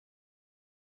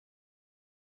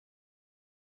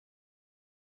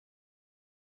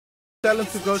Tell him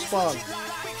to go spawn.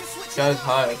 Guys,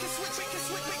 hi.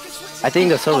 I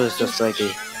think the server is just like a...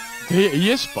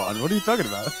 He is spawn. What are you talking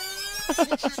about?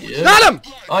 Yeah. Got him!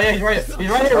 Oh yeah, he's right. He's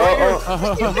right here. Right here.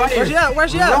 He's right here. Where's he at?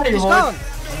 Where's he at? Right here, He's boy. gone.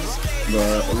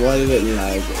 But why did it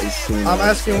lag? I'm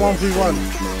asking 1v1.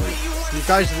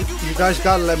 You guys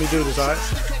gotta let me do this, alright?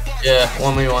 Yeah,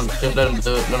 1v1. Just let him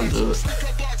do it. Let him do it.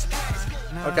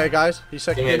 Okay, guys.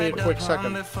 Give me a quick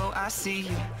second.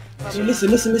 Hey, listen.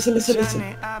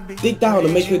 Dig down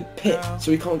and make a pit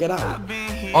so he can't get out.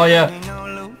 Oh yeah.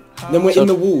 Then we're in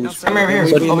the walls. Come over here.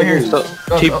 Then we're Over in the here. walls.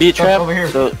 So, TP trap? Over here.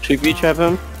 So, TP trap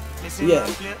him? Yeah.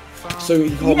 So he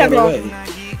can't run away.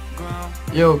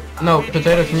 Yo, no,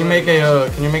 Potato. Can you make a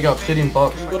obsidian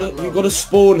box? You gotta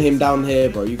spawn him down here,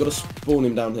 bro. You gotta spawn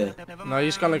him down here. No,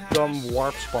 he's gonna come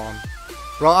warp spawn.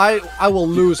 Bro, I will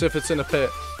lose if it's in a pit.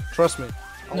 Trust me.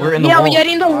 We're in the yeah, wall. we are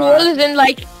in the walls and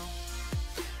like...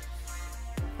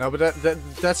 No, but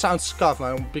that sounds scuffed,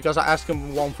 man, because I asked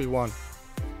him 1v1.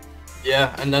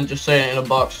 Yeah, and then just say it in a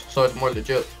box so it's more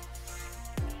legit.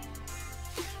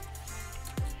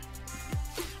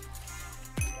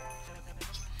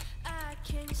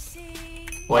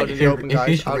 Wait, if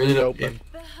he's reloading,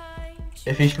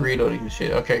 if he's reloading the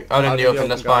shit, okay, out in the open,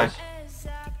 that's fine.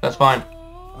 That's fine.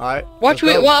 Alright. What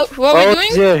we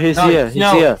doing? He's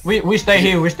here. We stay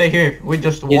here. We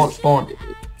just walk spawn.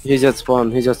 He's at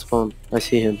spawn. I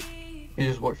see him. He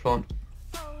just walk spawn.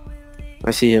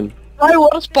 I see him.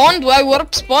 Do I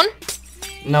warp spawn?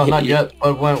 No, not yet.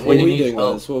 But when What are you we need doing,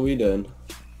 help. guys? What are we doing?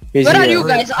 He's Where here. are you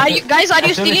guys? Are you As soon still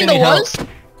as in you the need help. walls?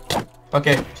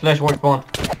 Okay, slash walk spawn.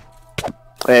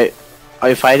 Wait, are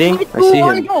you fighting? I see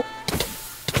him.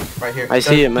 Right here. I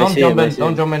see him.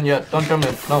 Don't jump in yet. Don't jump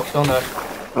in. No, don't there.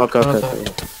 Okay. Don't there.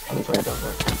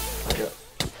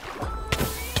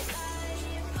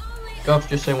 Guff,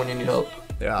 just say when you need help.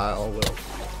 Yeah, I will.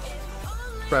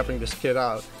 Crapping this kid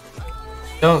out.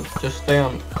 Don't just stay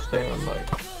on like.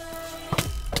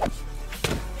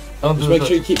 Don't Just do make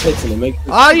sure you keep hitting him.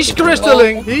 He's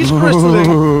crystalling! He's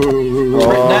crystalling!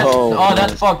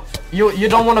 That's fucked. You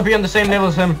don't want to be on the same level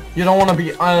as him. You don't want to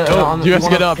be on. You have to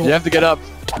get up. You have to get up.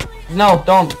 No,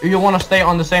 don't. You want to stay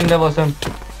on the same level as him.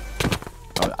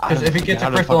 Because if he gets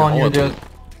a crystal on you, dude.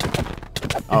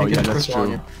 Oh yeah, that's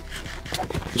true.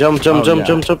 Jump on him.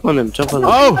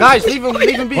 Oh, Guys, leave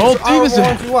him be. Whole It's team is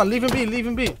there. 1v1. Leave him be. Leave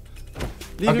him be.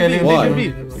 Leave Okay, him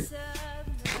be.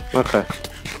 Okay.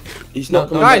 He's not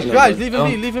coming Guys, back.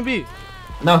 leave him be.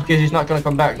 No, because he's not gonna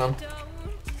come back, man.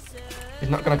 He's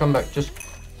not gonna come back. Just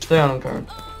stay on him, Karen.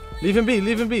 Leave him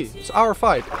be. It's our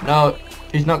fight. No,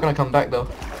 he's not gonna come back though.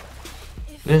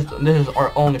 This is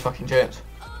our only fucking chance.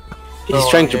 He's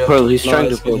trying to pull. He's trying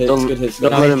to pull. Don't good hits.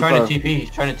 let No, he's him trying pull. to TP. He's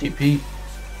trying to TP.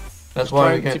 That's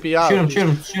why we trying to can't. TP out.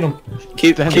 Shoot him.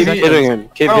 Keep hitting him.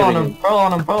 Keep Pearl hitting him. Pearl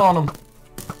on him.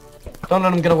 Don't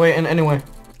let him get away in any way.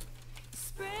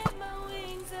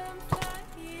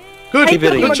 Good. Keep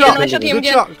hitting him. Good shot. I shot him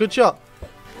Good shot.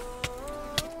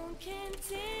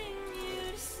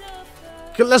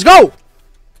 Okay, let's go.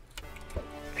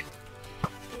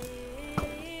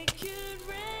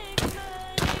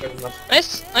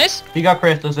 Nice. He got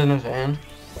crystals in his hand.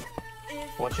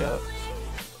 Watch out.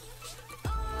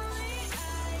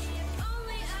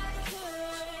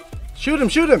 Shoot him.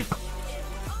 Shoot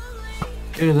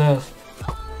his ass.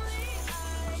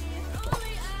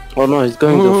 Oh no, he's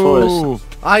going to the forest.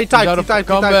 He died.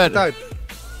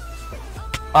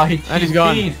 Ah, he And he's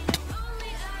gone.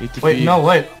 TP'd. Wait, no,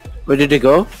 wait. Where did he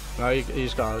go? No,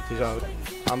 he's out. He's out.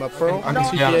 I'm a pro. I I'm can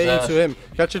see on his TPA ass. to him.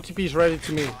 Catch your TPs ready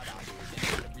to me.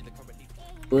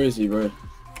 Where is he, bro?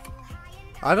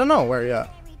 I don't know where he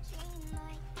at.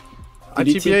 I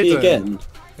Did he TPA'd TP him. again?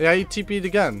 Yeah, he TP'd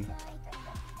again.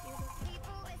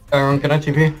 Aaron, can I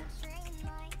TP?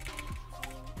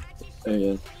 Oh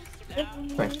yeah.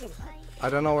 Thanks. I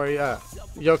don't know where he at.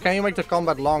 Yo, can you make the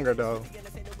combat longer though?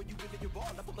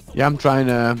 yeah, I'm trying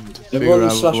to figure Everyone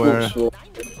out slash where. walks for.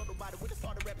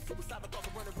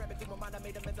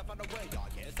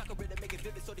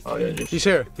 Oh yeah, just. He's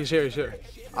here.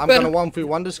 I'm Good. gonna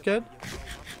 1v1 this kid.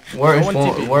 Where No is one one?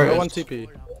 TP. Where No one is? TP.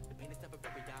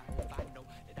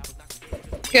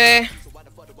 Okay.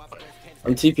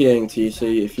 I'm TPing to you,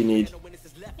 see if you need.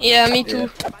 Yeah, me too.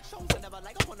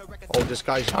 Oh, this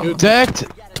guy's good. Detect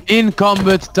in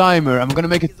combat timer. I'm gonna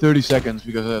make it 30 seconds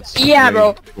because that's Yeah,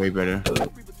 bro. way better.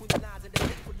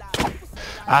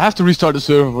 I have to restart the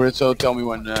server for it, so tell me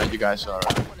when you guys are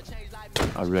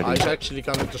ready. He's actually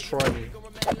gonna destroy me.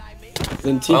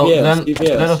 Then Well, TPS. then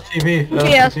TPS. let us TP. Let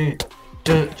us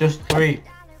TP. Just 3.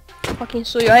 Fucking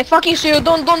saw you. I fucking see you.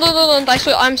 Don't.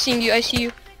 I'm seeing you. I see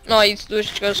you. No, it's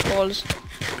just calls.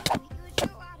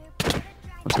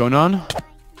 What's going on?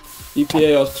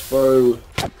 EPA us, bro.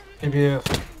 PvP.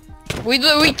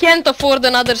 We can't afford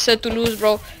another set to lose,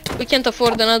 bro. We can't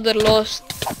afford another loss.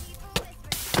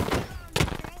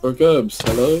 Bro, Gerbs,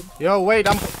 hello? Yo, wait,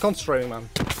 I'm concentrating, man.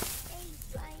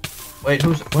 Wait,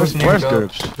 who's near Where's Go?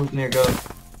 Gerbs? Who's near Go?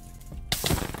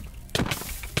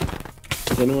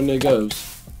 Is anyone near Gerbs?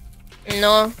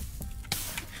 No.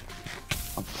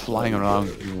 I'm flying around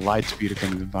with light speed. I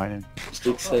can't even find him. Just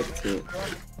accept it.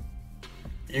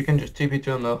 You can just TP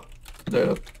to him though. Straight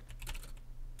up.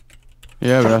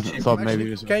 Yeah, but I thought maybe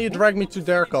this. Can you drag me to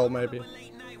their call, maybe?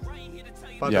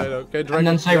 Potato, okay, drag And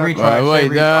then me to say their retry. call.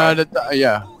 Wait, retry.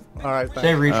 yeah. Alright, Say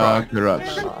thanks. retry.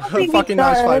 Corrupts. Fucking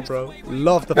nice fight, bro.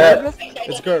 Love the fight.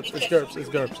 It's GURPS, it's GURPS, it's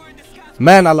GURPS.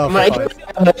 Man, I love the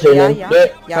fight. Ja, ja,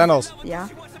 ja, Thanos, ja.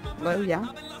 Wel, ja.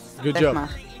 good Zeg job. maar.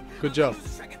 Good job.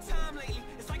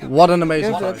 What an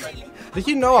amazing Good. fight. Did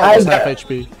you know I was half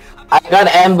HP? I got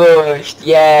ambushed.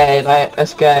 Yay! I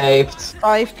escaped.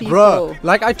 5 people. Bruh,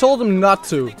 like I told them not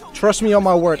to. Trust me on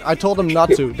my word, I told them not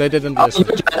to. They didn't listen.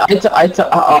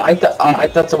 I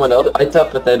thought someone else. I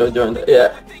thought Potato joined.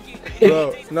 Yeah.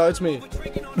 Bro, no, it's me.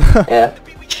 Yeah.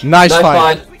 Nice Nice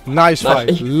fight. fight. Nice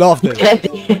fight. Loved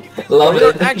it. Love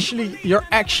You're it. you're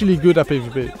actually good at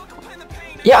PvP.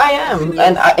 Yeah, I am.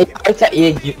 And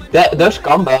those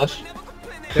combos.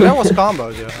 Yeah, that was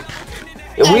combos, yeah.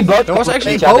 We both. That was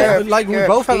actually each other. both, like we Gerbs,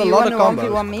 both had do a you lot of wanna combos.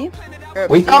 1v1 me? Gerbs,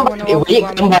 We do you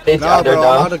wanna combat each No, other bro, I'm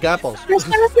though. out of gapples.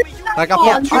 Like I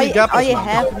Yeah, popped 3 gapples I now.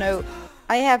 have no...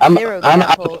 I have I'm 0 I'm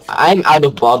gapples. I'm out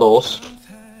of bottles.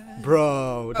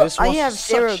 Bro, this I was have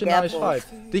 0 such a nice gapples.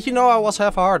 fight. Did you know I was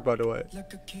half a heart, by the way?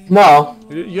 No.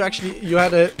 You actually, you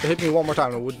had to hit me one more time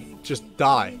and I would just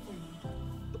die.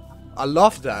 I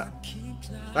love that.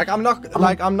 Like I'm not,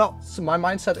 my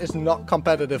mindset is not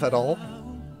competitive at all.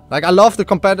 Like I love the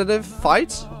competitive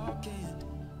fights.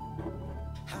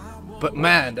 But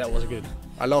man, that was good.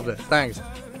 I loved it, thanks.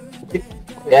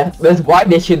 Yeah, but why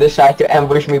did you decide to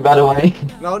ambush me, by the way?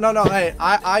 No, hey,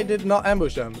 I did not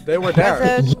ambush them. They were there.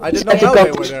 That's I did not know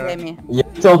they were there. me. You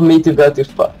told me to go to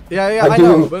spot. Yeah, I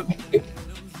know, but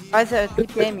I said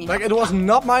play me. like it was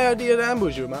not my idea to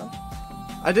ambush you, man.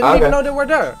 I didn't even know they were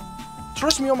there.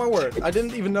 Trust me on my word. I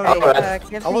didn't even know they were there.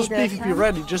 Give I was me the PvP time.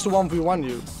 ready, just to 1v1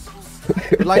 you.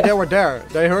 But like they were there.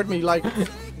 They heard me like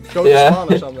go Yeah. to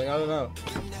spawn or something. I don't know.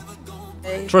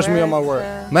 Hey, Trust me on my where's,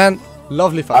 word, man.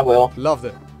 Lovely fight. I will. Loved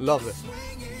it. Loved it.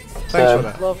 Thanks for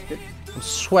that. Loved it. I'm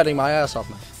sweating my ass off,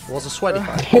 man. It was a sweaty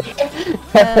fight.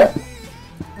 Uh,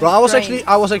 Bro, I was Right. actually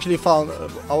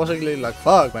like,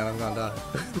 fuck, man, I'm gonna die.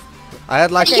 I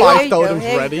had like okay, here 5 you go, totems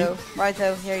here you ready. go.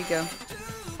 Righto, here you go.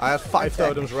 I had 5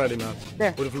 totems ready, man.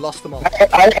 There. Would have lost them all.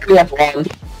 I only have one.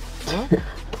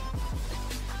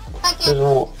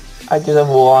 I just have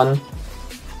one.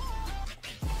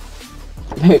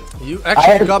 You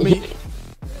actually got me.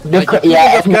 Like, you could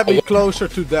have got me yeah, closer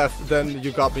to death than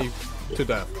you got me to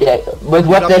death. yeah, but got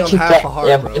what me did on you half think? a heart,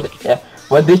 Yeah, bro. yeah.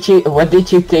 What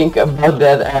did you think about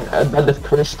that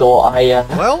crystal?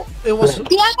 Well, it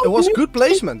was good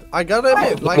placement. I gotta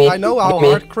admit, like I know how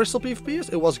hard crystal PvP is.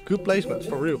 It was good placement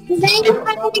for real.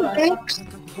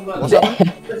 What's up?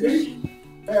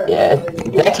 Yeah,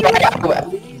 that's why.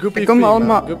 Good Er PvP, komen man.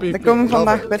 allemaal, Good er PvP. komen Love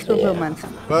vandaag it. best wel veel mensen.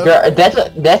 But,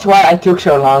 That's why I took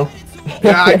so long.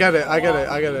 yeah, I get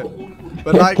it.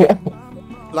 But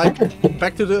like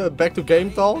back to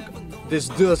game talk. This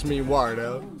does mean war,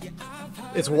 though.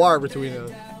 It's war between us.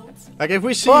 Like if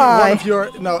we see Why?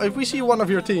 if we see one of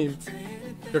your team,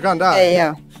 you're gonna die. Hey,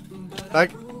 yeah.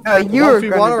 Like You're 1v1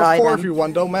 gonna or die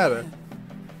 4v1 don't matter.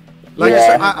 Like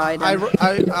Yeah.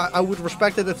 so I would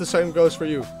respect it if the same goes for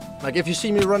you. Like if you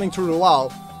see me running through the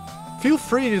wild, feel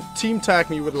free to team tag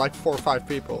me with like 4 or 5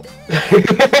 people.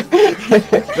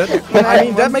 I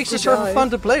mean that makes the server fun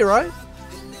to play, right?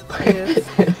 Yes.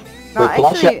 No, But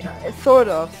plus, actually, sort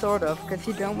of, because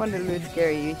you don't want to lose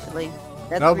Gary usually.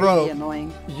 That's No, bro. really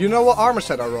annoying. You know what armor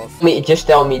set I rock? Just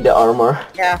tell me the armor.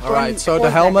 Yeah. Alright, so the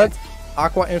helmet,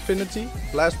 Aqua Infinity,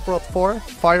 Blast Prot 4,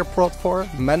 Fire Prot 4,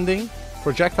 Mending,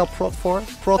 Projectile Prot 4,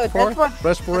 Prot Oh, 4, that's what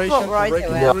Respiration, Rhino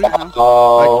Breaking has. Free.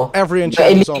 Oh. Like every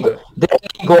enchantment is on there. The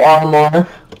illegal armor.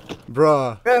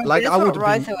 Bruh, Bro, like that's I what would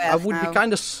Rhino be has kind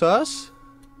now. of sus.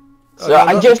 So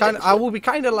I just. I would be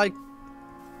kind of like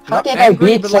How not did I angry,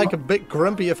 beat but some- like a bit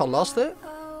grumpy if I lost it.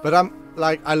 But I'm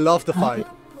like I love the fight.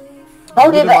 How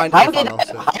wouldn't did I? mind How if I did lost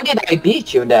it. how did I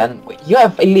beat you then? You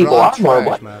have illegal Bro, I'm armor. trash,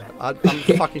 What? man. I'm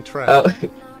fucking trash. Oh.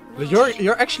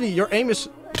 Your aim is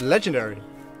legendary.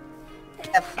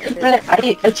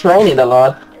 I train it a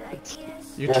lot.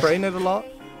 You Yes. train it a lot.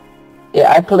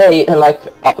 Yeah, I play like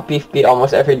PvP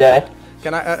almost every day.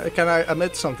 Can I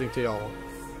admit something to y'all?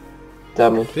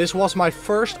 Tell me. This was my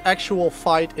first actual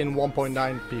fight in 1.9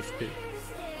 PvP.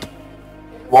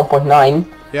 1.9?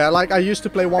 Yeah, like I used to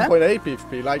play 1.8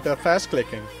 PvP, like the fast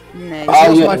clicking. Nee. This Oh,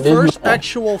 was you my didn't- first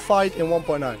actual fight in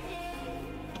 1.9.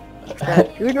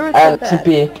 Who does that?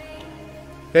 TP.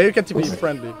 Yeah, you can TP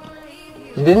friendly.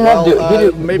 You did Well, not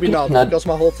do. maybe you not, did because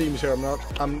my whole team's here.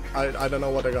 I don't know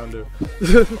what they're gonna do.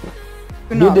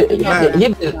 You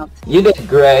did. You did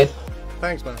great.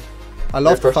 Thanks, man. I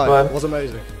loved the first fight. one. It was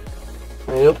amazing.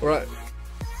 Yep. Right.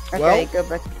 Okay, Well, go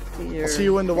back to your... See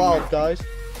you in the wild, guys.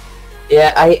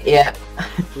 Yeah.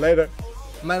 Later.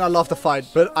 Man, I love the fight,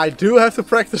 but I do have to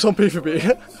practice on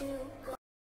PvP.